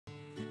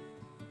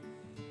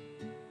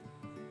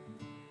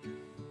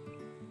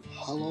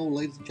Hello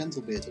ladies and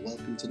gentlemen,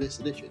 welcome to this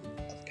edition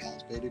of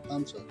Co's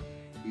Beardmaster.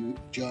 You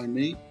join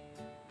me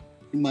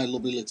in my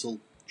lovely little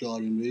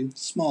drawing room,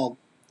 small,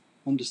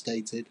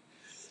 understated,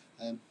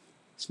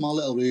 small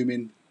little room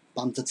in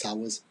Banter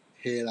Towers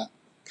here at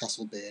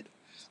Castle Beard,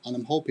 and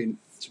I'm hoping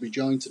to be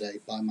joined today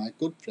by my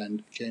good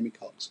friend Jamie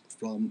Cox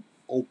from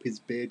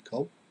Opies Beard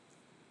Co.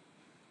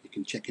 You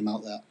can check him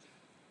out there,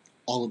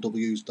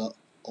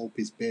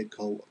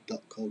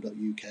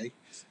 www.opiesbeardco.co.uk.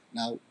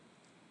 Now,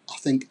 I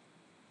think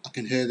I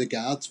can hear the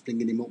guards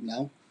bringing him up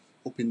now,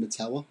 up in the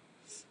tower.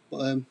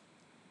 But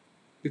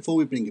before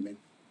we bring him in,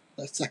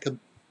 let's take a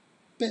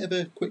bit of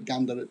a quick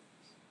gander at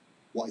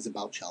what he's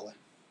about, shall we?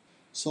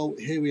 So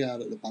here we are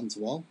at the banter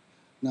wall.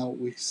 Now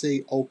we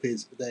see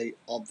Opies, they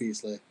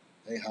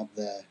have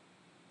their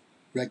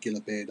regular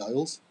beard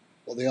oils,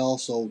 but they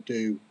also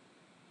do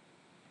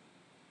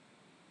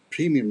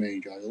premium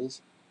range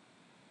oils,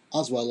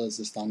 as well as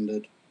the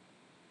standard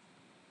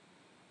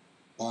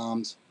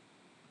balms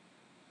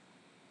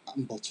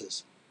and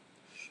butters.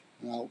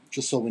 Now,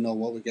 just so we know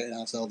what we're getting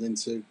ourselves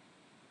into,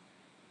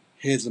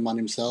 here's the man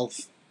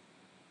himself,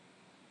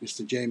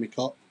 Mr. Jamie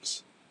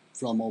Cox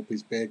from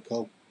Opies Beard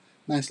Co.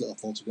 Nice little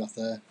photograph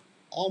there,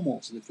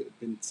 almost as if it had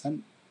been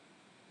sent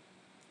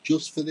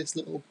just for this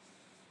little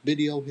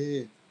video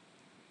here.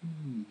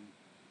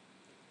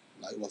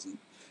 No, it wasn't.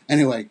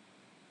 Anyway,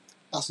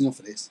 that's enough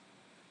of this.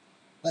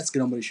 Let's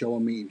get on with the show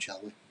and meet him,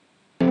 shall we?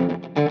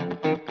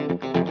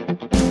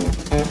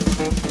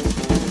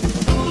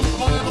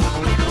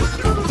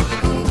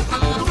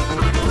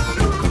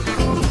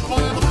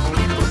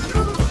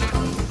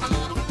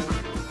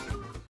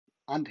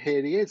 And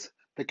here he is.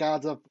 The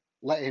guards have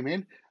let him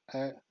in.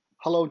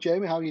 Hello,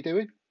 Jamie. How are you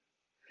doing?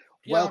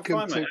 Yeah, Welcome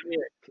I'm fine, mate.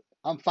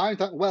 I'm fine.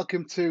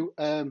 Welcome to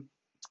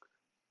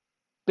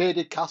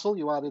Bearded Castle.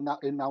 You are now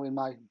in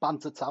my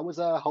Banter Towers.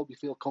 I hope you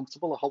feel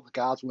comfortable. I hope the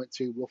guards weren't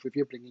too rough with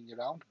you, bringing you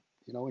around.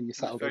 You know, and you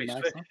settled in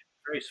nice.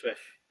 Very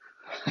swift.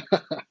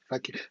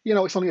 Thank you. You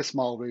know, it's only a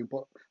small room,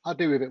 but I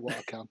do with it what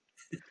I can.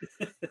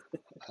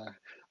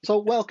 So,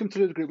 welcome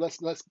to the group.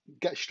 Let's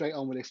get straight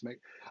on with this, mate.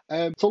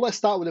 So let's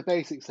start with the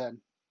basics then.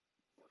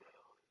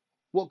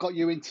 What got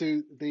you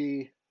into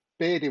the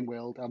bearding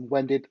world, and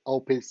when did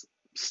Opies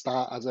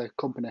start as a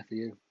company for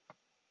you?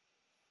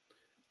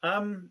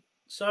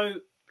 So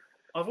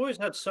I've always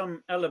had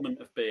some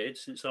element of beard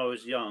since I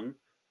was young,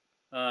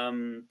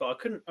 but I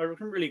couldn't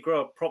really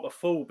grow a proper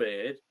full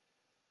beard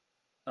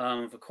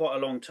for quite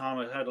a long time.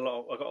 I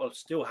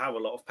still have a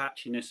lot of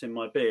patchiness in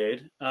my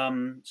beard.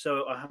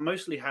 So I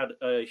mostly had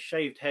a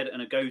shaved head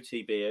and a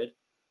goatee beard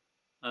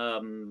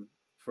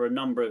for a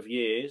number of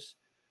years.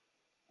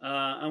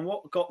 And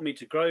what got me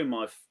to grow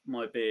my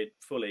beard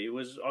fully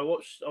was I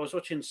was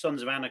watching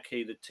Sons of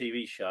Anarchy, the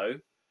TV show,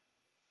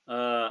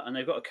 and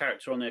they've got a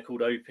character on there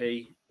called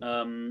Opie,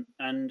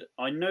 and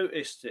I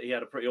noticed that he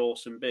had a pretty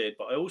awesome beard,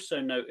 but I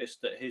also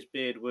noticed that his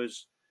beard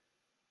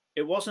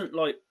wasn't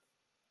like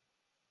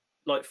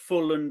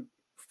full and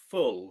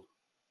full,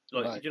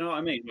 like, right. Do you know what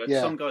I mean? Like,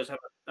 yeah. Some guys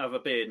have a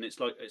beard and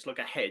it's like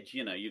a hedge,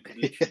 you know, you could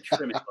literally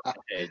trim it like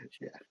a hedge,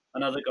 yeah.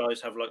 And other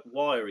guys have like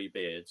wiry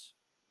beards.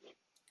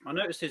 I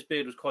noticed his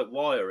beard was quite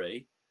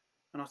wiry,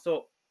 and I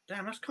thought,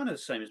 damn, that's kind of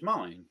the same as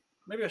mine.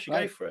 Maybe I should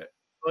go for it.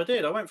 So I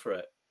did. I went for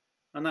it,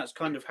 and that's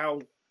kind of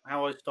how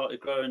I started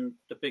growing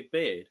the big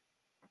beard.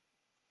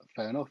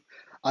 Fair enough.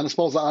 And I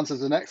suppose that answers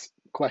the next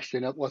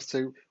question. Was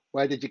to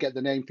where did you get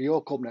the name for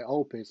your company,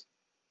 Opies?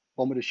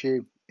 One would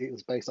assume it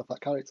was based off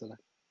that character then.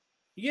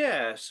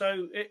 Yeah.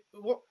 So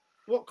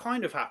what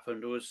kind of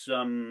happened was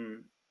so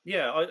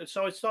I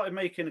started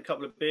making a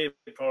couple of beard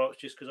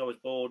products just because I was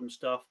bored and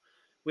stuff,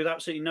 with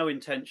absolutely no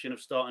intention of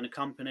starting a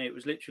company. It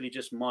was literally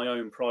just my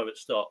own private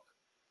stock.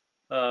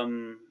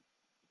 But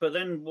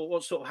then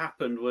what sort of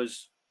happened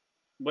was,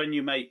 when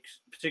you make,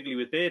 particularly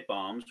with beard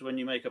balms, when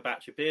you make a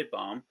batch of beard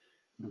balm,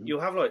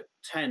 you'll have like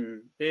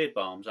 10 beard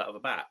balms out of a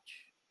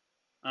batch.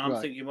 And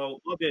I'm thinking,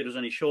 well, my beard was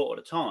only short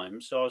at the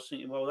time. So I was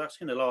thinking, well, that's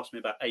going to last me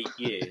about 8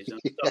 years,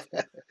 and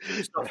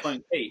stuff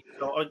won't keep.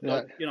 So I have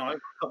a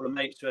couple of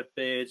mates who had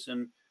beards,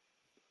 and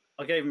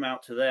I gave them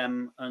out to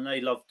them, and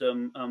they loved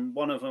them.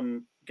 One of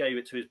them gave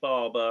it to his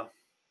barber,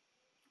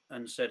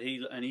 and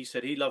he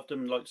said he loved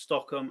them, like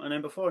stock them. And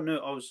then before I knew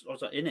it, I was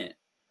like in it.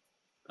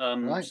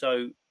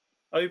 So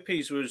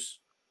Opies was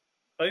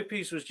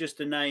just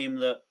a name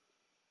that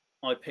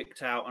I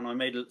picked out, and I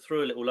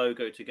threw a little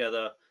logo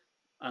together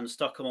and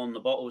stuck them on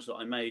the bottles that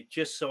I made,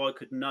 just so I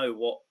could know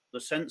what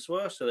the scents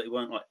were, so that they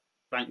weren't like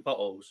blank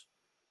bottles.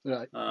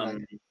 Right. So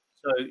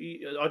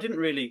I didn't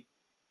really.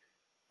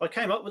 I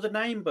came up with a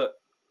name, but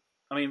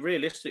I mean,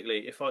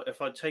 realistically, if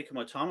I'd taken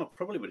my time, I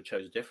probably would have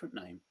chose a different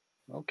name.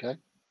 Okay.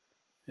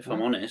 If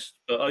I'm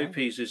honest, but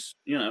Opies is,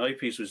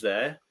 Opies was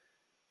there,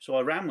 so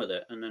I ran with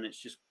it, and then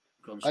it's just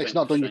gone straight. It's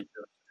not done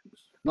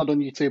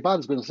you too bad. I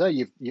was going to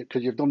say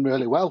because you've done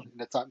really well in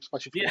the time,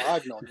 especially from what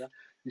I've known. Yeah,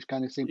 you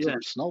kind of seem to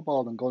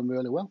snowball and going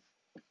really well.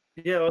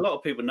 Yeah, a lot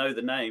of people know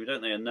the name,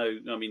 don't they? And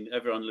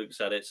everyone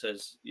looks at it,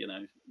 says,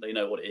 they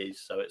know what it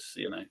is. So it's,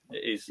 it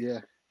is.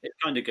 Yeah. It's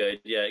kind of good.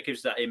 Yeah, it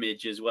gives that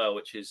image as well,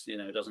 which is,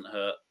 it doesn't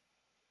hurt.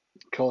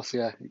 Of course,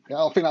 yeah.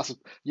 I think that's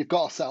you've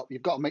got to set up.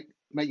 You've got to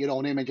make your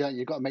own image.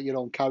 You've got to make your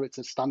own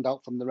character stand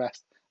out from the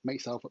rest. Make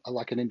yourself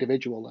like an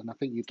individual, and I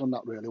think you've done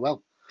that really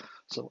well.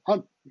 So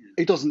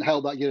it doesn't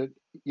help that you're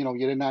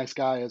a nice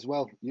guy as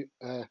well.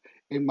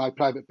 In my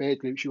private beard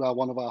groups, you are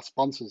one of our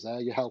sponsors. There,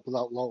 you help us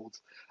out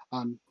loads.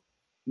 And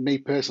me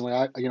personally,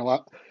 out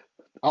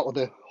of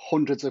the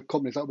hundreds of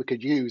companies that we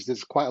could use,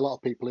 there's quite a lot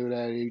of people who are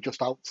there who are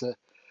just out to,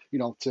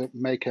 to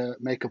make a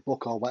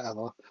book or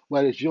whatever.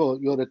 Whereas you're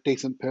a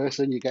decent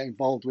person. You get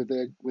involved with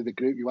the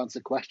group. You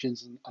answer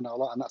questions and all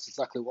that. And that's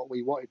exactly what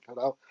we wanted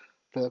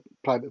for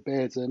private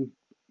beards. And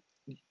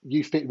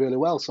you fit really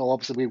well. So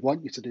obviously we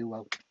want you to do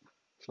well.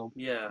 So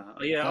yeah.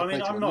 I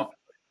mean, I'm not.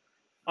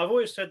 I've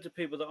always said to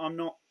people that I'm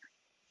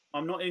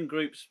not in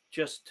groups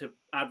just to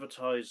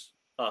advertise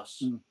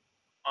us.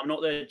 I'm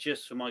not there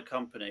just for my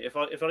company. If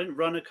I didn't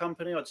run a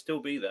company, I'd still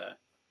be there.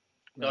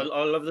 Right.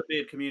 I love the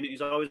beard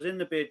communities. I was in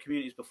the beard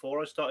communities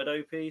before I started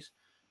Opies,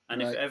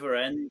 and if it ever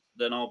ends,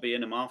 then I'll be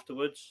in them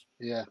afterwards.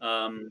 Yeah.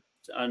 And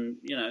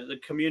the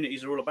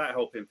communities are all about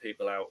helping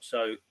people out.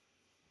 So,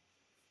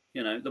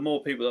 the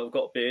more people that have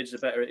got beards, the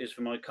better it is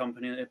for my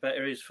company, and the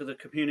better it is for the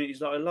communities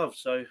that I love.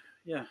 So,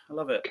 yeah, I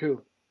love it.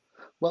 Cool.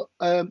 Well,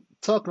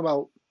 talking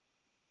about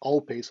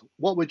Opies,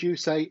 what would you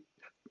say?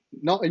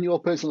 Not in your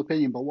personal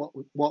opinion, but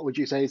what would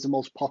you say is the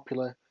most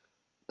popular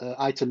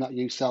item that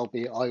you sell,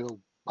 be it oil,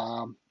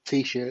 balm,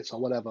 t-shirts,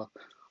 or whatever?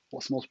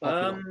 What's the most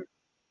popular? Do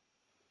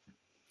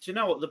you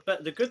know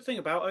what the good thing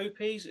about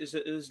Opies is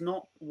that there's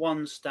not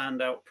one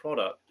standout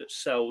product that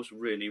sells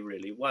really,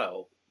 really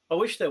well. I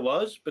wish there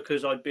was,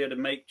 because I'd be able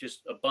to make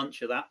just a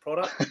bunch of that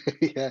product.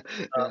 Yeah.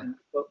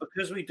 But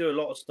because we do a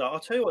lot of stuff, I'll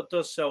tell you what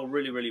does sell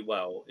really, really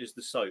well is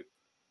the soap.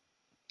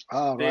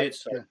 Oh, beard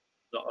soap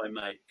that I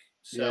make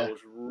sells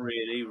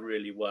really,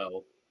 really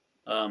well.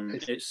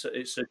 It's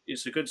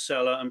a good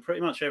seller, and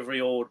pretty much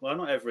every order, well,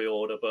 not every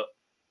order, but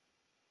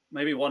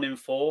maybe 1 in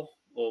 4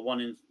 or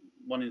 1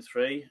 in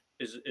 3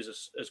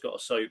 has got a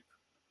soap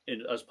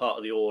in as part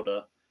of the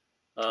order.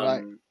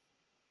 Right.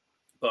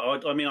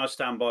 But I mean, I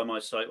stand by my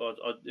soap.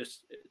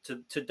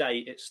 To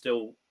date, it's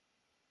still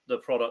the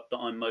product that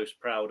I'm most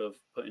proud of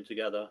putting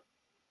together.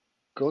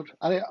 Good.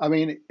 I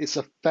mean, it's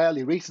a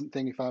fairly recent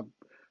thing, if I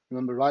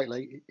remember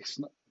rightly. It's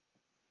not.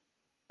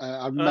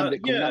 I remember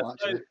it coming out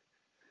actually. So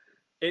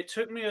it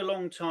took me a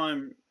long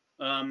time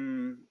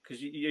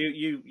because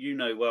you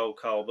know well,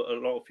 Carl, but a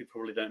lot of people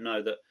probably don't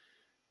know that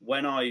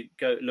when I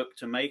go look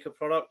to make a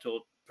product or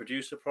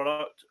produce a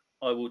product,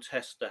 I will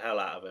test the hell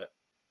out of it.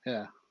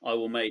 Yeah. I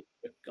will make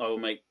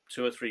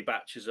 2 or 3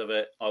 batches of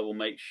it. I will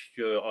make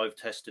sure I've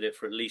tested it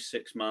for at least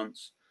 6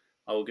 months.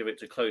 I will give it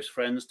to close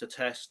friends to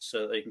test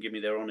so that they can give me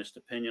their honest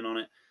opinion on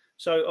it.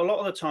 So a lot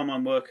of the time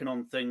I'm working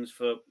on things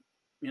for,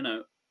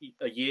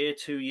 a year,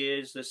 2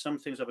 years. There's some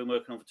things I've been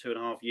working on for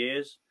 2.5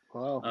 years.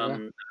 Wow.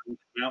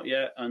 Out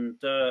yet. And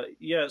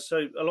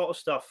so a lot of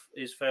stuff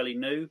is fairly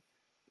new,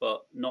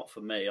 but not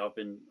for me. I've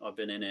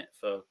been in it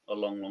for a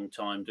long, long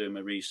time doing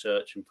my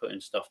research and putting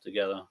stuff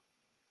together.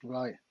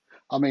 Right.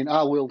 I mean,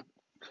 I will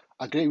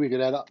agree with you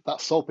there.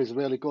 That soap is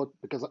really good,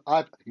 because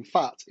in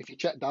fact, if you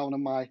check down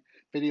on my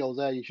videos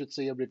there, you should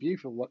see a review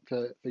for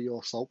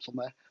your soap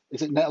somewhere.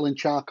 Is it nettle and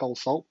charcoal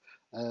soap?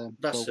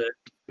 That's it.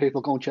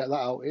 People go and check that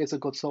out. It's a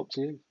good soap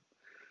to use.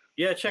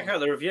 Yeah, check out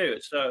the review.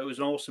 It was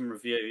an awesome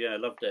review. Yeah, I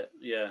loved it.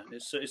 Yeah,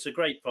 it's a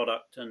great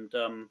product, and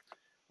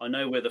I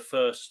know we were the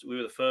first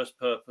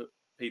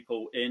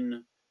people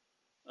in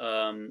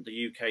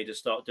the UK to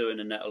start doing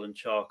a nettle and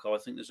charcoal. I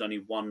think there's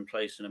only one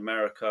place in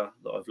America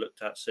that I've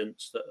looked at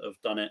since that have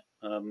done it.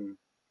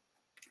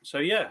 So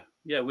yeah,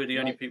 we're the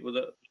only people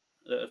that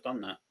have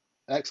done that.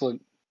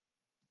 Excellent.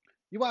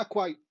 You are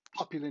quite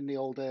popular in the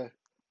older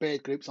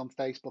beard groups on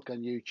Facebook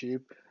and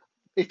YouTube.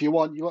 If you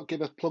want to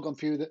give a plug on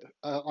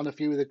a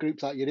few of the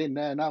groups that you're in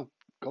there now,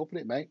 go for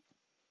it, mate.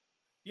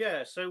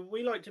 Yeah, so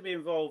we like to be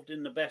involved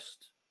in the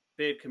best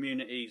beard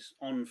communities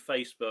on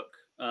Facebook.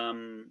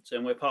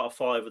 So we're part of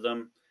 5 of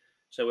them.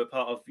 So we're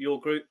part of your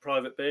group,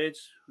 Private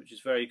Beards, which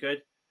is very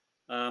good.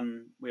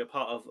 We are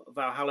part of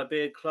Valhalla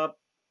Beard Club.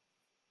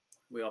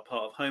 We are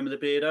part of Home of the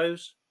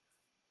Beardos.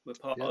 We're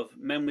part of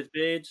Men with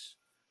Beards.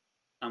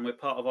 And we're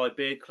part of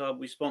iBeard Club.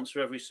 We sponsor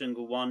every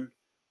single one.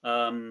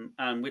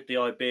 And with the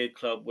iBeard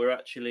Club, we're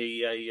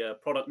actually a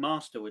product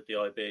master with the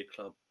iBeard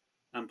Club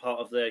and part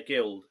of their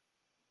guild.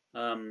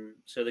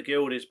 So the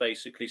guild is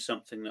basically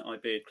something that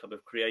iBeard Club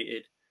have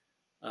created.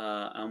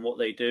 And what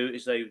they do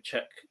is they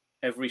check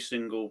every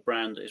single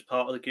brand that is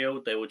part of the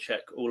guild. They will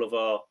check all of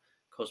our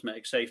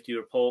cosmetic safety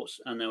reports,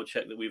 and they'll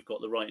check that we've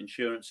got the right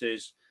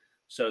insurances,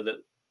 so that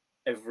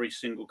every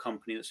single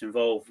company that's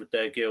involved with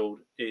their guild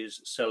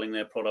is selling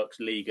their products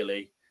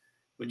legally,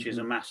 which is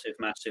a massive,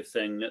 massive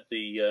thing that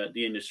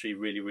the industry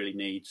really, really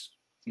needs.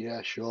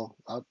 Yeah, sure.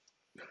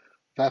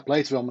 Fair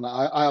play to them.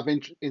 I have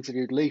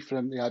interviewed Lee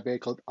from the iBeard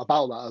Club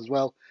about that as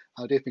well.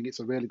 I do think it's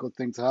a really good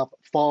thing to have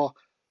for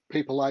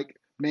people like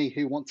me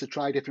who want to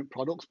try different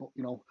products, but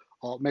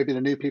or maybe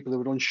the new people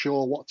who are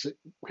unsure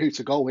who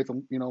to go with,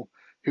 and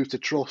who to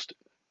trust.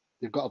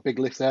 They've got a big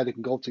list there they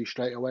can go to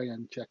straight away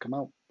and check them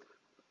out.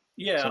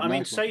 Yeah, Some I mean,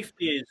 nice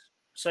looking.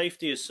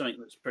 safety is something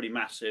that's pretty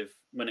massive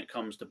when it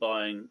comes to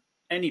buying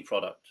any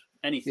product,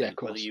 Yeah, anything, of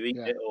whether course. you eat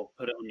Yeah, it or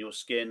put it on your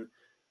skin.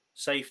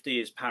 Safety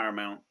is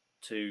paramount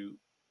to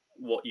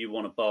what you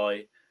want to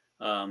buy,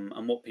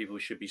 and what people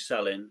should be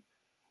selling.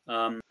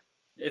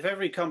 If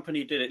every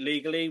company did it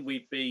legally,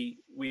 we'd be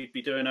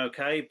doing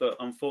okay. But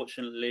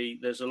unfortunately,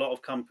 there's a lot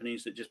of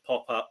companies that just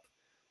pop up,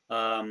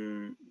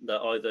 that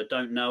either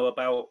don't know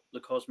about the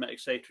cosmetic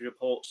safety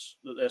reports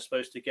that they're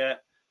supposed to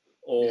get,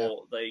 yeah,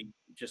 or they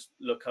just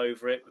look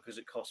over it because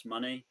it costs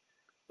money.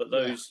 But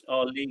yeah, those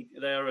are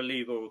they are a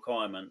legal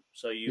requirement,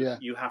 so yeah.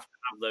 you have to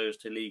have those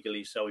to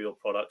legally sell your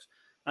products.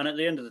 And at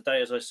the end of the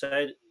day, as I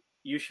said,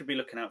 you should be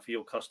looking out for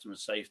your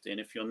customers' safety. And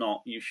if you're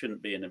not, you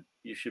shouldn't be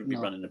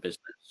No, running a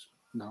business.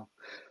 no.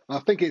 I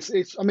think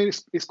it's. I mean,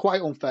 it's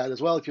quite unfair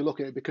as well if you look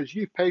at it because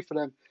you pay for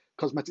them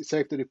cosmetic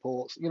safety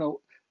reports. You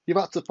know, you've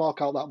had to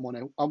fork out that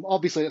money.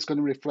 Obviously, it's going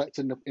to reflect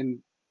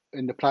in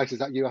the prices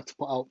that you have to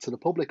put out to the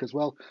public as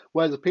well.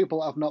 Whereas the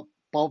people that have not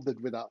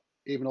bothered with that,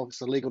 even though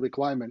it's a legal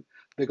requirement,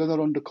 they're going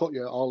to undercut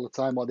you all the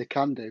time, or they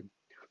can do.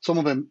 Some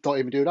of them don't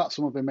even do that.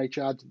 Some of them may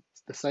charge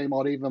the same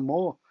or even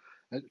more,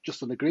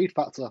 just an agreed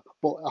factor.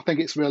 But I think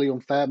it's really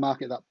unfair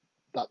market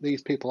that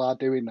these people are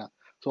doing that.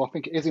 So I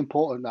think it is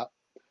important that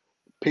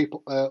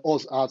people,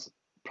 us as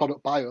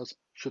product buyers,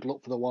 should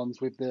look for the ones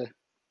with the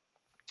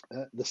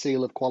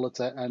seal of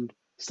quality and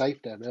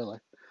safety, really.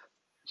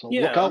 So look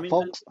Yeah, I out, mean,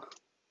 folks.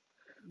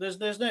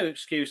 there's no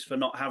excuse for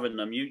not having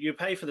them. You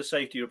pay for the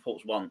safety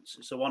reports once.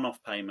 It's a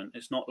one-off payment.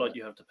 It's not like Yeah,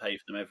 you have to pay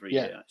for them every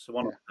yeah, year. It's a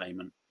one-off yeah.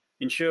 payment.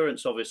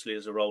 Insurance obviously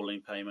is a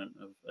rolling payment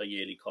of a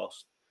yearly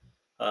cost.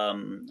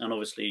 And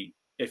obviously,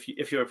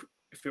 if you're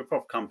a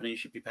proper company, you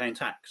should be paying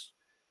tax.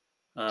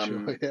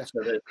 Sure, yeah.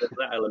 So there's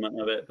that element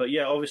of it. But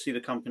yeah, obviously the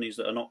companies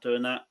that are not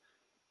doing that,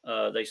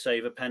 they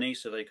save a penny,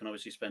 so they can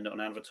obviously spend it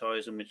on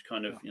advertising, which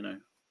kind of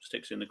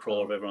sticks in the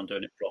craw of everyone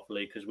doing it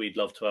properly. Because we'd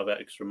love to have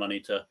extra money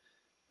to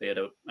be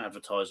able to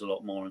advertise a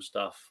lot more and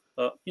stuff.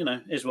 But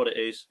is what it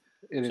is.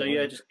 It So is what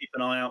yeah, it is. just keep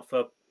an eye out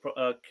for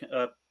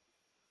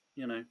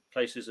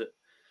places that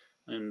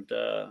and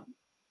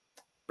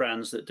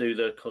brands that do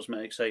the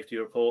cosmetic safety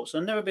reports,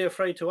 and never be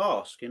afraid to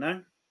ask.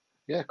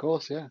 Yeah, of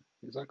course, yeah,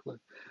 exactly.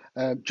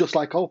 Just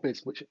like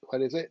Opies, which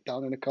where is it?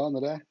 Down in the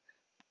corner there.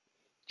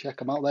 Check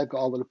them out. They've got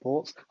all the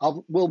reports.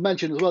 We'll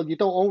mention as well. You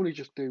don't only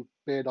just do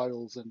beard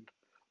oils and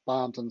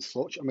balms and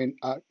such. I mean,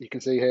 you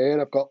can see here.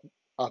 I've got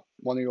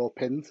one of your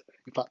pins.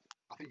 In fact,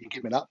 I think you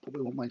give me that, but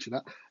we won't mention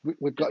that.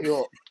 We've got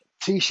your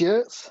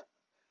t-shirts,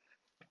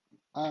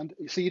 and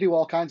so you do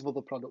all kinds of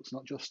other products,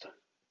 not just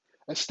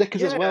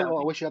stickers as well. Yeah,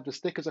 Oh, I wish you had the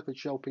stickers I could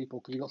show people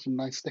because you got some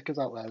nice stickers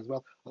out there as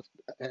well.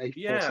 A4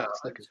 yeah. set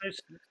stickers. So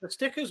the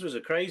stickers was a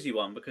crazy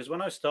one because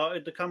when I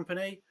started the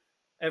company,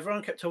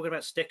 everyone kept talking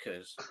about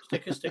stickers,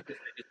 stickers, stickers,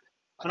 stickers.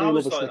 I And I do love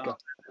was a like, sticker.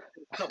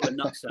 a couple of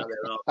nuts out there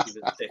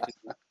asking for stickers.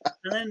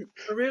 And then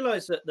I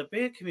realised that the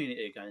beer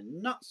community are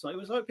going nuts. It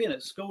was like being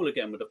at school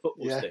again with the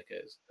football Yeah,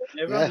 stickers.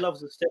 Everyone yeah,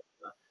 loves a sticker.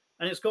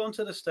 And it's gotten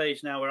to the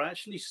stage now where I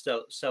actually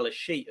sell a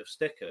sheet of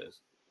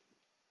stickers,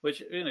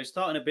 which,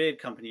 starting a beard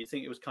company, you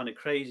think it was kind of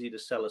crazy to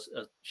sell a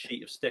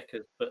sheet of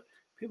stickers, but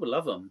people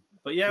love them.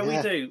 But yeah, we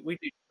yeah. do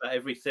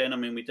everything. I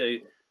mean, we do.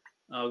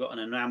 I've got an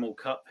enamel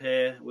cup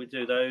here. We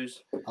do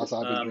those. As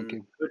I've been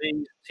drinking.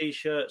 Hoodies,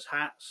 t-shirts,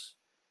 hats.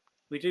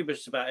 We do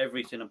just about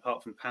everything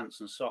apart from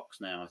pants and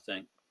socks now, I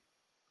think.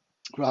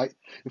 Right.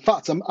 In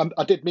fact,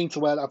 I did mean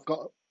to wear. I've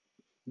got.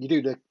 You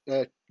do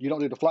you don't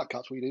do the flat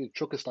caps, but you do the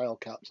trucker style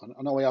caps. And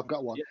I know I have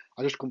got one. Yeah,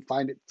 I just couldn't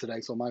find it today,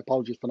 so my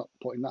apologies for not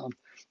putting that on.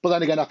 But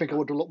then again, I think it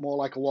would look more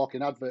like a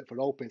walking advert for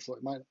Opie, so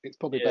it's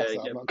probably yeah. best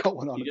that I've not got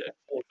one on. You get a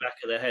full back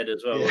of the head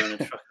as well Yeah. wearing a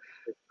truck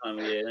this time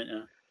of year,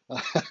 don't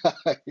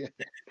you?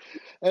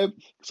 Yeah.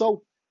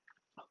 So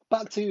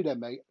back to you then,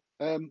 mate.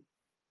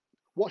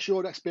 What's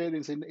your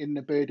experience in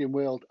the birding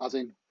world, as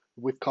in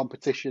with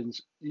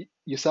competitions,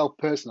 yourself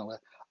personally,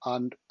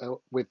 and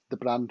with the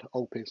brand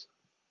Opies?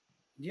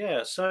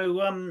 Yeah.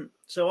 So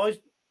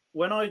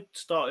when I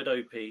started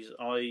Opies,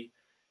 I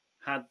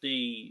had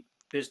the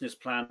business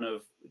plan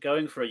of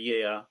going for a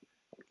year,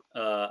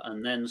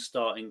 and then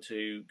starting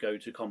to go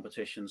to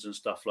competitions and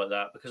stuff like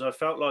that, because I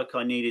felt like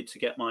I needed to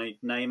get my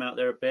name out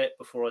there a bit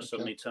before I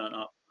suddenly turn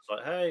up. It's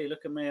like, hey,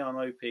 look at me, I'm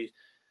Opies,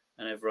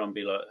 and everyone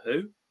be like,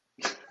 who?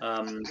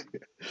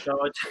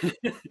 So I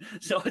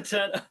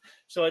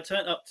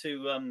turned up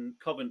to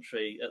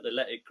Coventry at the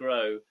Let It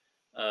Grow.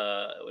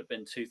 It would have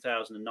been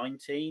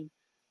 2019.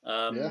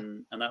 Yeah.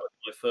 And that was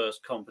my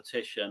first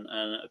competition,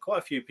 and quite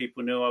a few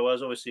people knew who I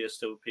was. Obviously, there's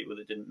still people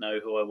that didn't know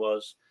who I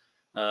was,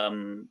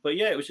 but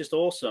yeah, it was just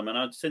awesome.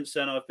 And since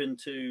then I've been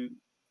to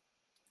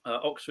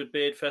Oxford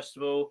Beard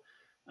Festival,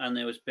 and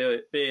there was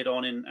Beard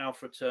On in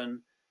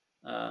Alfreton.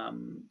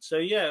 So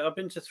yeah, I've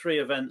been to 3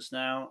 events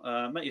now.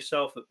 Met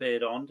yourself at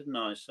Beard On, didn't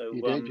I? So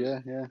You did,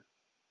 yeah, yeah.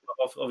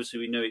 Obviously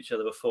we knew each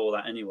other before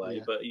that anyway.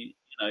 Yeah. But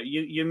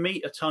you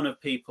meet a ton of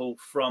people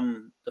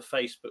from the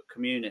Facebook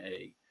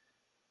community.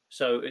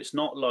 So it's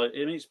not like,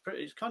 I mean,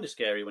 it's kind of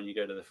scary when you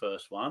go to the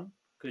first one,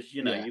 because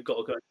you've got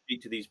to go and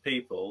speak to these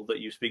people that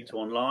you speak to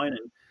online,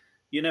 and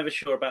you're never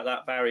sure about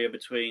that barrier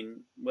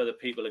between whether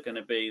people are going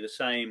to be the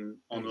same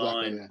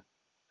online. Exactly, yeah.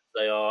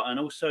 They are, and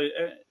also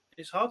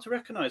it's hard to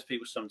recognize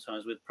people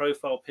sometimes with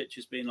profile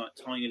pictures being like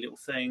tiny little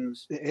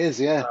things. It is,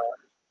 yeah.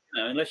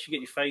 You know, unless you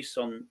get your face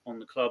on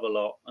the club a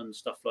lot and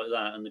stuff like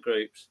that, and the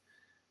groups,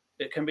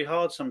 it can be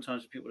hard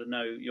sometimes for people to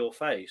know your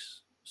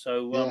face.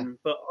 So, Yeah.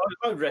 but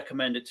I would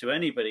recommend it to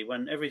anybody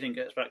when everything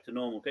gets back to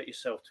normal. Get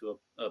yourself to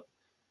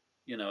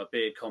a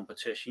beard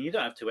competition. You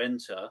don't have to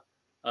enter,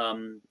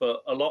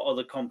 but a lot of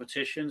the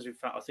competitions, in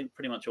fact, I think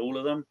pretty much all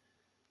of them,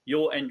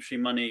 your entry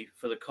money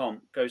for the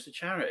comp goes to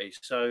charity.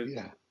 So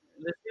Yeah.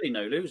 there's really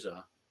no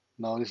loser.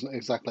 No, it's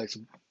exactly. It's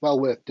well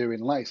worth doing.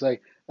 Like I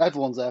say,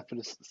 everyone's there for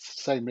the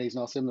same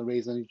reason or similar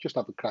reason. You just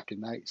have a cracking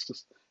night. It's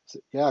just,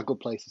 good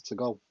places to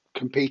go.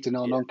 Competing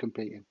or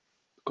non-competing,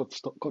 good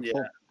stuff, good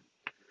fun.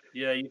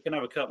 Yeah, you can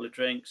have a couple of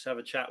drinks, have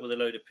a chat with a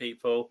load of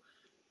people,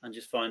 and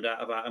just find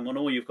out about them. And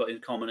all you've got in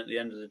common at the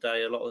end of the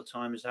day, a lot of the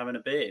time, is having a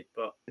beard.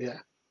 But yeah,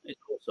 it's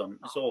awesome.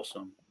 It's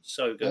awesome. It's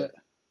so good.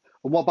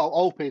 And what about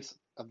Opies?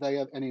 Have they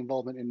had any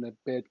involvement in the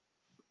beard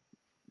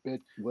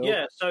world?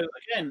 Yeah. So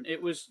again,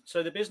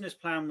 the business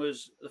plan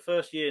was the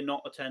first year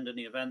not attend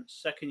any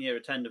events, second year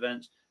attend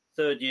events,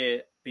 third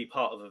year be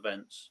part of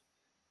events.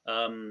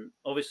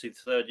 Obviously, the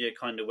third year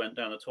kind of went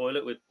down the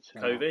toilet with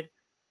COVID,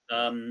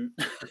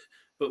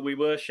 but we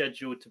were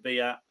scheduled to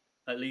be at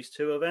least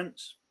 2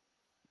 events.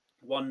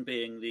 One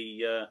being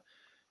the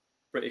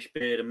British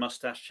Beard and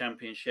Mustache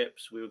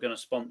Championships. We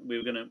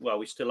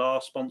still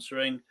are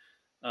sponsoring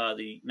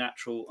the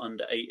natural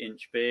under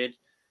 8-inch beard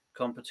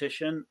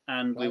competition,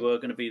 and we were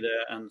going to be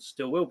there and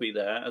still will be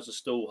there as a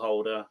stall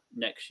holder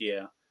next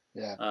year.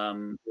 Yeah.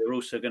 We're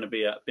also going to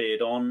be at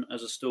Beard On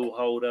as a stall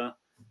holder,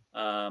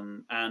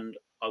 and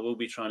I will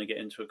be trying to get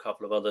into a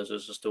couple of others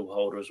as a stall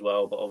holder as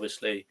well. But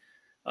obviously,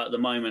 at the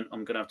moment,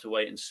 I'm going to have to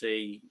wait and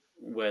see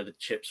where the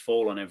chips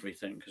fall on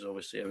everything, because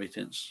obviously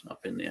everything's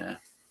up in the air.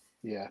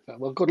 Yeah.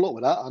 Well, good luck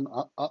with that, and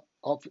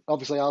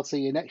obviously I'll see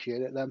you next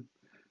year at them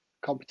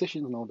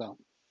competitions, no doubt.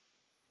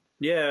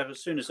 Yeah,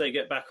 as soon as they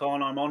get back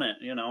on, I'm on it.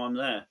 I'm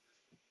there.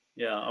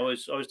 Yeah, I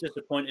was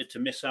disappointed to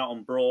miss out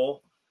on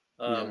Brawl.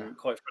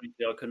 Quite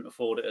frankly, I couldn't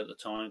afford it at the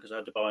time because I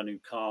had to buy a new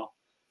car.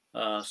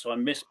 So I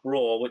missed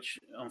Brawl, which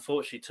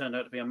unfortunately turned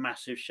out to be a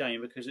massive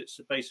shame because it's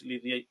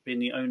basically been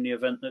the only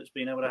event that's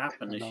been able to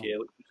happen this year,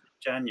 which was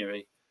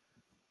January.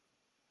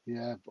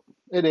 Yeah, but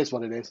it is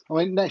what it is. I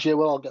mean, next year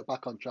we'll all get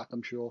back on track,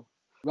 I'm sure.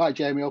 Right,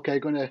 Jamie, okay,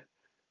 going to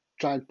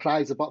try and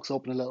prise the box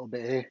open a little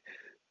bit here.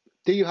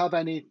 Do you have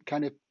any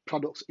kind of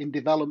products in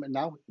development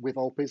now with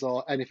Opies,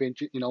 or anything,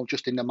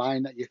 just in the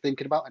mind that you're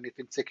thinking about,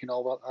 anything ticking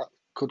over that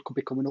could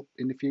be coming up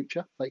in the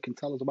future that you can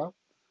tell us about?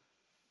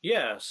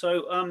 Yeah,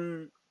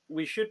 so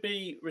we should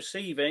be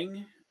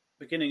receiving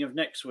beginning of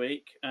next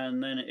week,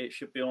 and then it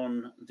should be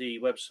on the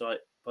website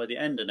by the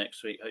end of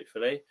next week,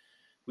 hopefully.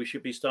 We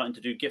should be starting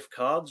to do gift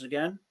cards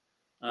again.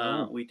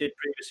 We did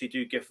previously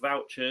do gift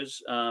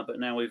vouchers, but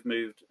now we've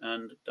moved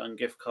and done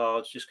gift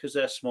cards just because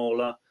they're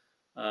smaller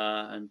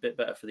and a bit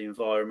better for the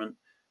environment.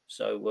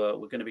 So we're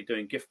going to be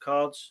doing gift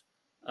cards.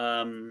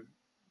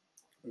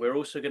 We're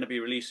also going to be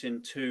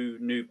releasing 2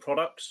 new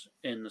products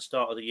in the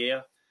start of the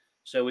year.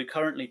 So we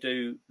currently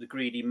do the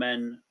Greedy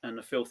Men and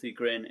the Filthy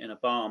Grin in a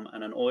balm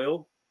and an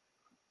oil.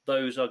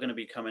 Those are going to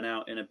be coming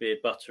out in a beard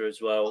butter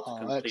as well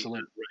to complete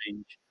that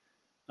range.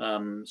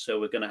 So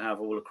we're going to have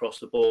all across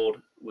the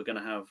board. We're going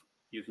to have,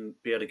 you can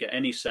be able to get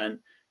any scent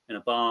in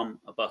a balm,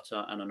 a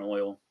butter, and an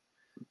oil.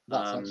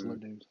 That's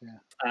excellent news. Yeah.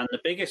 And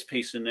the biggest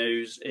piece of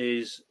news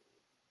is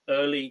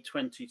early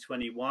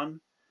 2021,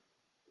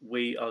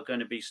 we are going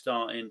to be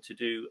starting to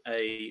do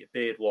a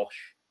beard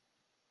wash.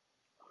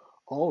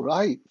 All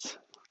right.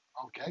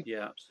 Okay.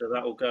 Yeah, so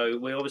that will go.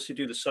 We obviously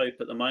do the soap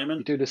at the moment.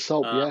 You do the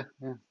soap, yeah.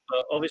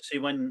 But obviously,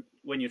 when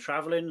you're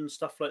traveling and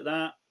stuff like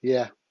that,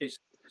 it's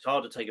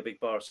hard to take a big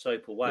bar of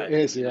soap away. It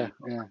is, wrap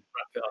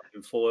it up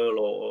in foil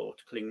or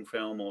cling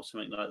film or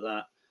something like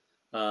that.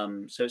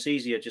 So it's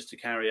easier just to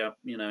carry a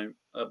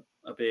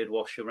beard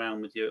wash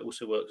around with you. It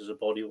also works as a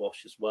body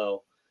wash as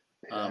well.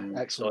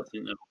 Excellent. So I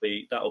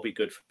think that'll be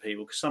good for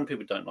people, because some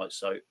people don't like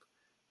soap.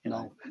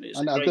 It's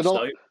and great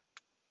soap,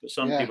 but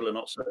some people are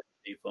not soap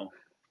people.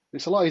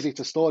 It's a lot easier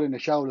to store in the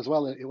shower as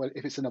well.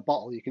 If it's in a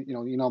bottle, you can,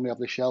 you normally have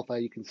the shelf there.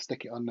 You can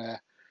stick it on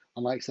there,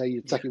 and like say,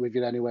 you take it with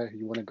you anywhere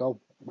you want to go,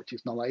 which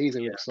is not that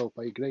easy with soap.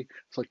 I agree.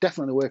 So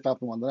definitely worth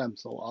having one of them.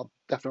 So I'll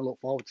definitely look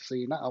forward to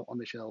seeing that out on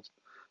the shelves.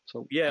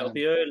 So it'll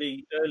be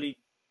early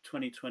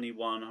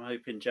 2021. I'm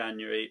hoping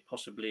January,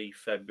 possibly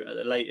February.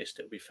 At the latest,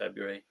 it'll be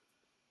February.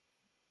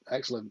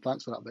 Excellent.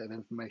 Thanks for that bit of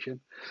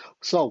information.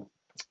 So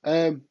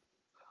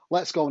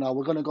let's go now.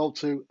 We're going to go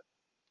to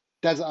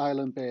Desert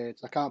Island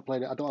Beards. I can't play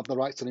it. I don't have the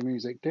rights to the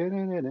music.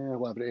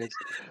 Whatever it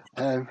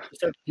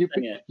is.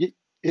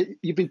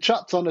 You've been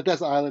trapped on a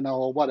desert island now,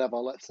 or whatever,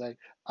 let's say,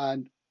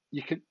 and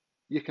you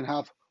can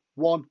have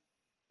one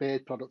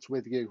beard product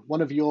with you,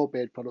 one of your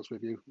beard products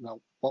with you.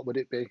 Now, what would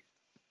it be?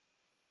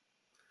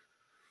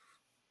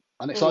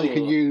 And it's all you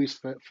can use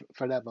for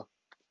forever.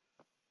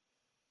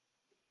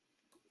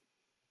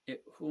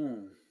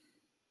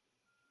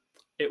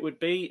 It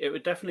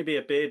would definitely be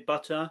a beard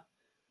butter.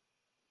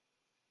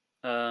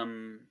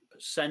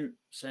 Scent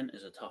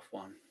is a tough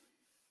one.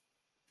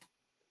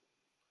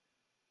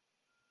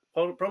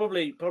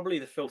 Probably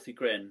the Filthy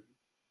Grin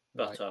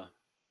butter,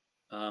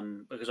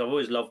 because I've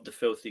always loved the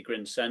Filthy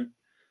Grin scent.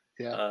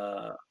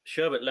 Yeah.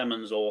 Sherbet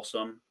Lemon's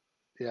awesome.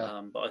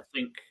 Yeah. But I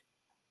think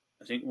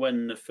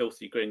when the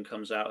Filthy Grin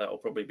comes out, that will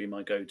probably be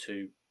my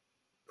go-to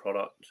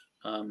product.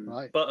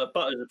 Butters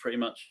are pretty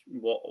much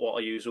what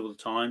I use all the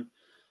time.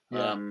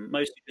 Yeah.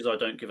 Mostly because I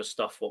don't give a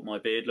stuff what my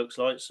beard looks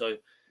like. So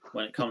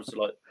when it comes to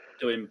like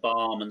doing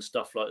balm and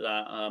stuff like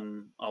that,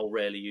 I'll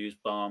rarely use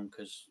balm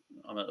because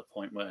I'm at the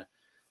point where,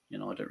 you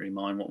know, I don't really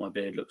mind what my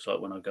beard looks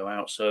like when I go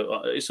out.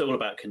 So it's all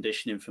about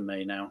conditioning for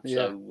me now.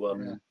 Yeah.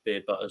 So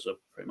beard butters are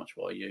pretty much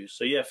what I use.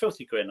 So yeah,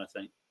 Filthy Grin, I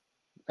think.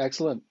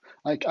 Excellent.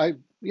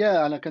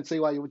 Yeah, and I can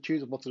see why you would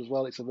choose a butter as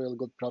well. It's a really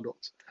good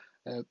product,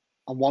 and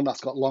one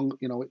that's got long.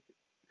 You know,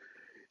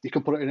 you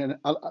can put it in.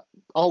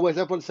 Always,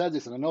 everyone says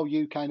this, and I know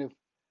you kind of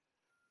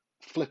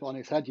flip it on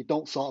its head. You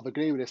don't sort of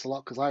agree with this a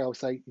lot because I always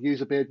say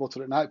use a beard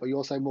butter at night, but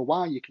you're saying, well,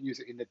 why? You can use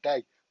it in the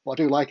day. But I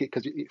do like it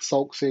because it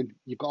soaks in.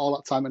 You've got all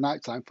that time at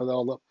night time for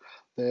all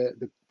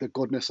the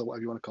goodness or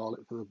whatever you want to call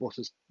it for the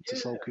butters to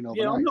soak in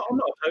overnight. Yeah, I'm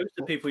not opposed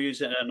to people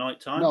using it at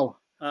night time. No,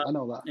 I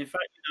know that. In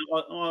fact,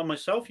 you know, I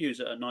myself use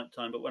it at night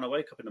time, but when I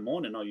wake up in the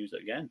morning, I'll use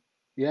it again.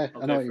 Yeah,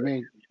 I know what you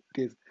mean.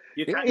 You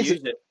can use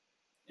it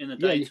in the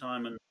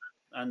daytime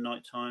and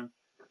night time.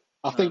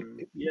 I think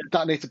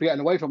that needs to be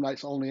getting away from that.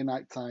 It's only a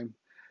nighttime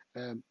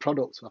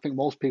product. I think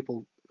most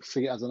people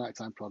see it as a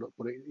nighttime product,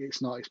 but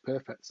it's not. It's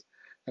perfect.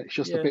 It's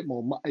just a bit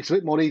more. It's a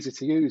bit more easy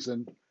to use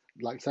than,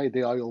 like say,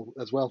 the oil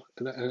as well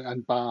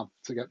and balm.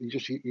 You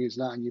just use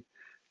that, and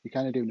you're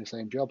kind of doing the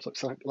same job. So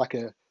it's like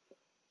a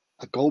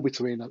go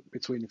between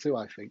the two,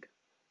 I think.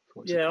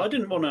 Yeah, I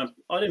didn't want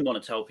to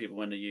tell people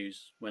when to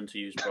use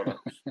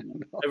products.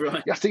 No,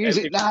 everyone, you have to use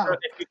it now.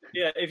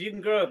 If you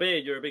can grow a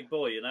beard, you're a big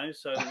boy, you know.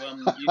 So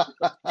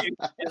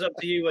it's up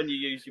to you when you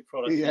use your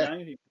products. Yeah. You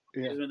know, if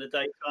you use them in the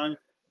daytime,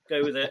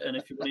 go with it, and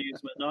if you want to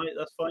use them at night,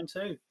 that's fine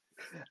too.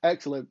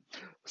 Excellent.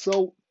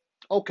 So,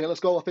 okay, let's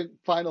go. I think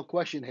final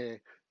question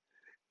here.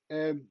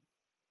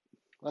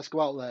 Let's go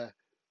out there.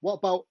 What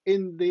about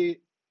in the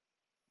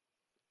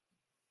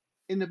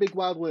big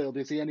wide world?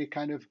 Is there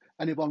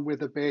anyone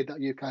with a beard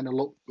that you kind of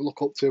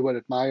look up to or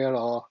admire,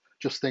 or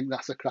just think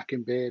that's a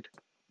cracking beard?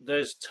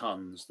 There's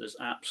tons. There's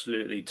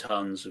absolutely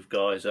tons of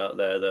guys out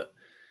there that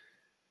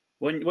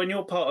when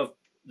you're part of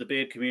the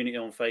beard community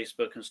on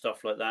Facebook and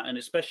stuff like that, and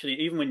especially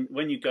even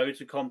when you go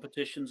to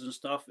competitions and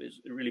stuff, it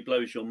really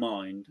blows your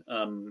mind.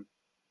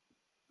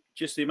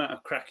 Just the amount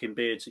of cracking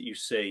beards that you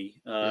see.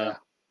 I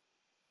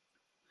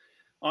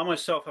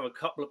myself have a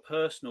couple of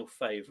personal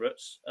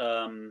favourites.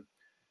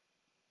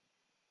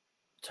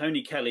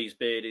 Tony Kelly's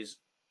beard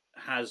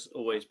has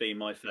always been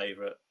my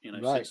favourite. You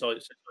know, since I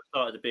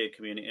started the beard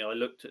community, I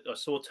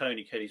saw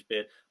Tony Kelly's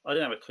beard. I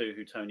didn't have a clue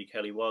who Tony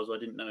Kelly was. I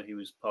didn't know he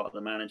was part of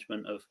the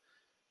management of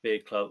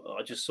Beard Club.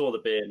 I just saw the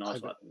beard and I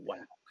was like, wow,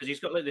 because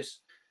he's got like this.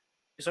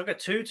 It's like a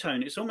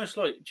two-tone. It's almost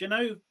like, do you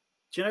know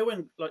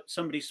when like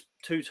somebody's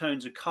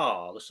two-tones a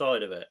car, the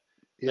side of it?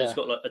 Yeah. It's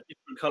got like a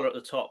different colour at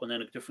the top and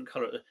then a different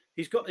colour at the.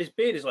 His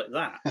beard is like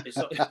that. It's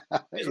like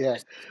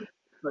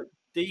like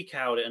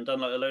decaled it and done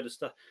like a load of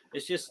stuff.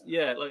 It's just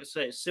like I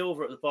say, it's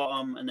silver at the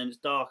bottom and then it's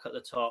dark at the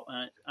top,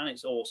 and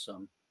it's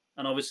awesome.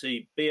 And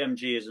obviously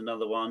BMG is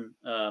another one.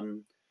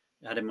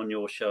 Had him on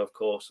your show, of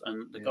course,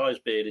 and the guy's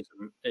beard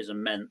is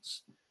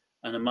immense,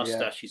 and the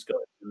mustache he's got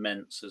is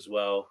immense as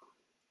well.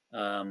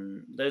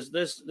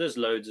 There's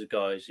loads of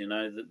guys, you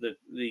know.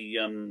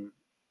 The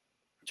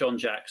John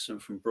Jackson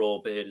from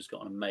Broadbeard has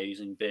got an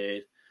amazing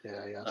beard.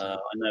 I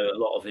know a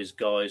lot of his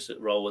guys that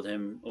roll with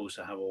him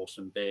also have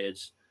awesome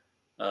beards.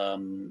 I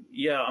mean,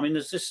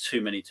 there's just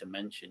too many to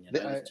mention. You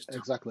know?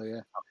 Exactly.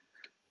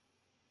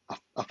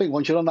 I think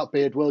once you're on that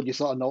beard world, you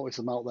sort of notice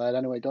them out there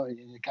anyway, don't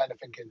you? You're kind of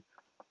thinking,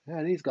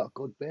 yeah, he's got a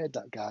good beard,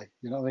 that guy.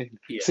 You know what I mean?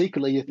 Yeah.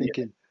 Secretly, you're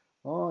thinking,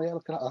 oh yeah,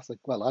 look at that. That's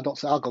well, I don't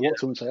say. I'll go up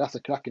to him and say that's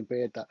a cracking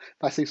beard. That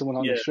if I see someone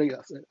on the street,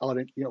 or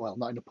well,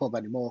 not in the pub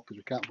anymore because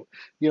we can't. But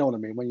you know what I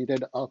mean? When you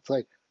did, I'll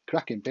say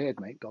cracking beard,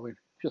 mate. Going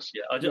just.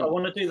 I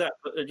want to do that.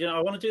 But,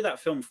 I want to do that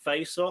film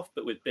Face Off,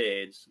 but with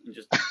beards and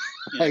just.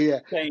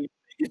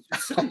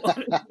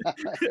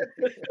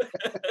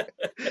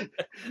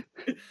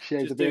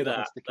 Shades of beard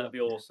off. That'd be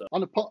awesome.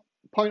 On the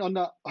point on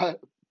that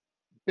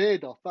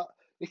beard off, that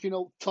if you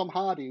know Tom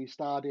Hardy, who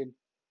starred in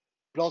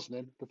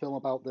Brosnan, the film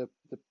about the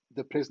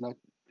prisoner,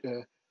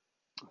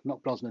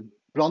 not Brosnan,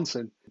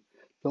 Bronson,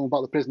 film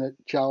about the prisoner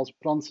Charles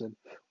Bronson.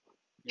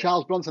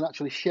 Charles Bronson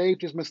actually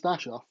shaved his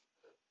moustache off,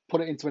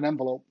 put it into an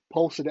envelope,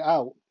 posted it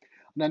out,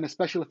 and then the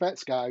special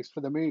effects guys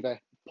for the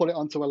movie put it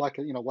onto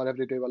whatever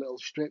they do, a little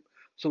strip.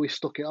 So he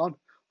stuck it on.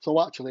 So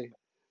actually,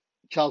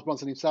 Charles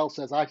Bronson himself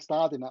says, I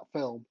starred in that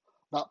film.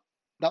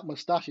 That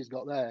moustache he's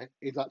got there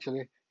is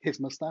actually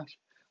his moustache.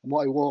 And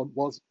what he wore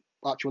was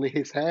actually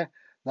his hair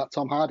that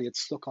Tom Hardy had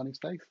stuck on his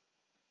face.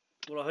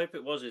 Well, I hope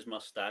it was his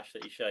mustache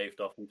that he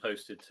shaved off and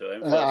posted to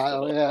him.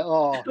 Yeah.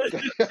 Oh,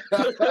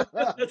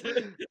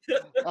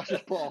 I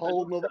just put a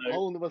whole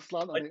nother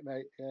slant on it,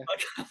 mate. Yeah.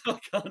 I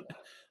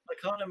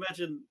can't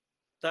imagine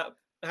that.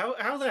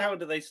 How the hell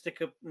do they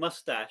stick a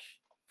mustache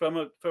from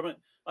a?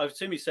 I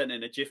assume he sent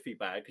in a jiffy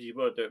bag because you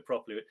want to do it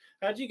properly.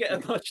 How do you get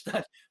a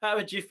mustache out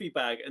of a jiffy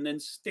bag and then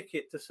stick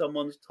it to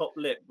someone's top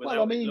lip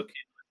without it looking?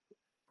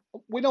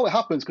 We know it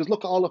happens because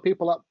look at all the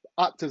people,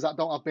 actors that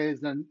don't have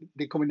beards, and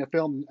they come in the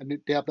film and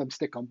they have them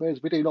stick on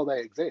beards. We do know they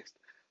exist,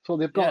 so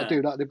they've got to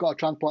do that. They've got to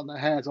transplant their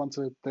hairs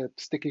onto the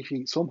sticky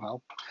sheet somehow.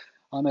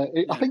 And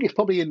I think it's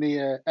probably in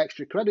the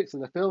extra credits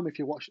of the film. If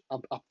you watch,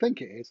 I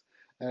think it is.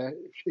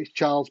 It's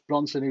Charles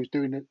Bronson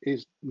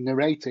who's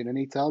narrating, and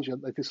he tells you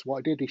that this is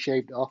what he did. He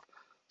shaved it off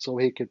so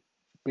he could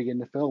be in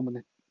the film,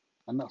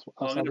 and that's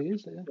how he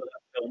used it. Yeah.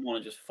 I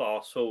want to just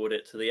fast forward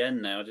it to the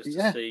end now, just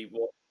to see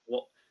what.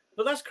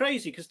 But that's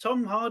crazy because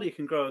Tom Hardy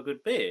can grow a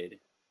good beard.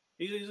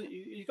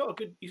 He's got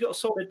a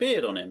solid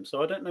beard on him.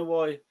 So I don't know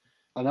why.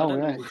 I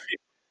know,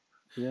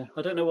 yeah.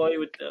 I don't know why he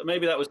would.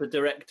 Maybe that was the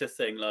director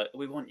thing. Like,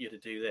 we want you to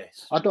do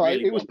this. I don't.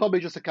 It was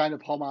probably just a kind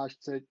of homage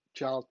to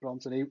Charles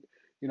Bronson. He,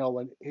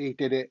 when he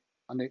did it,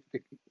 and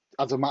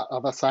as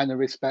a sign of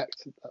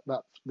respect,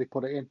 that they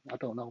put it in. I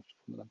don't know,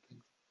 some of them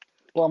things.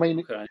 But I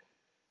mean,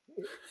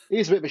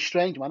 he's a bit of a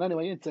strange man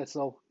anyway, isn't he?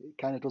 So it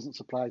kind of doesn't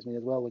surprise me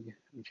as well when you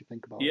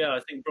think about it. Yeah,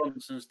 I think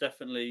Bronson's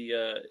definitely.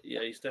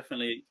 He's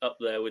definitely up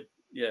there with.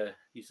 Yeah,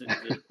 he's a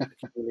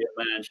peculiar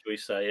man, shall we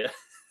say? Yeah.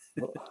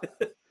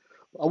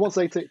 I won't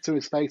say to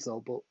his face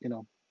though, but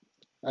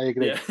I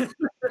agree.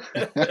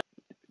 Yeah.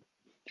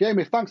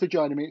 Jamie, thanks for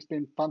joining me. It's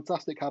been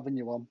fantastic having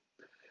you on.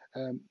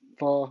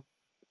 For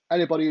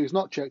anybody who's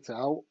not checked it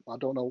out, I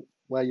don't know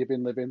where you've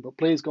been living, but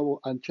please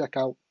go and check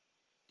out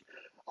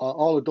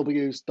all the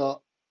W's.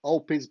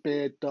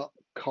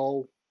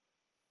 Opiesbeard.co,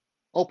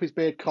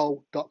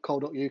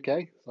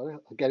 opiesbeardco.co.uk. Sorry,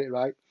 I'll get it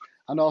right.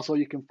 And also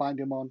you can find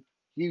him on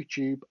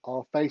YouTube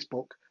or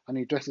Facebook, and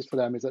the addresses for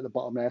them is at the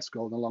bottom there,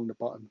 scrolling along the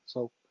bottom.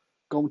 So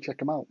go and check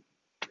them out.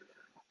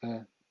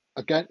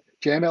 Again,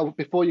 Jamie,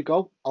 before you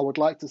go, I would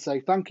like to say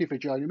thank you for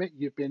joining me.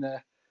 You've been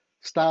a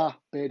star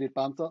Bearded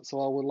Banter,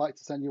 so I would like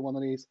to send you one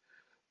of these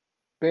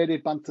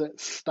Bearded Banter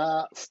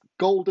star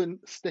golden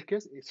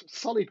stickers. It's a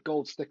solid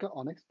gold sticker,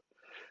 honest.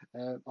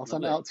 I'll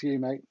send it out to you,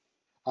 mate.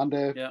 And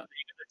are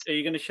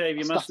you going to shave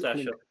your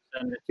mustache up?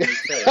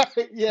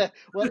 Yeah.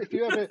 Well, if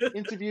you ever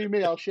interview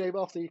me, I'll shave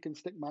off so you can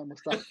stick my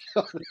mustache.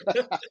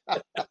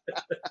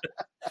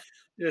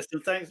 Yes,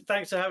 and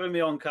thanks for having me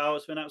on, Carl.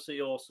 It's been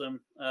absolutely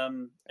awesome.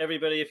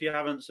 Everybody, if you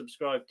haven't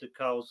subscribed to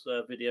Carl's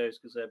videos,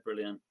 because they're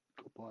brilliant.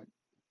 Good point.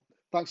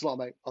 Thanks a lot,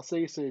 mate. I'll see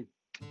you soon.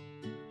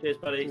 Cheers,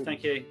 buddy.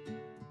 Thank you.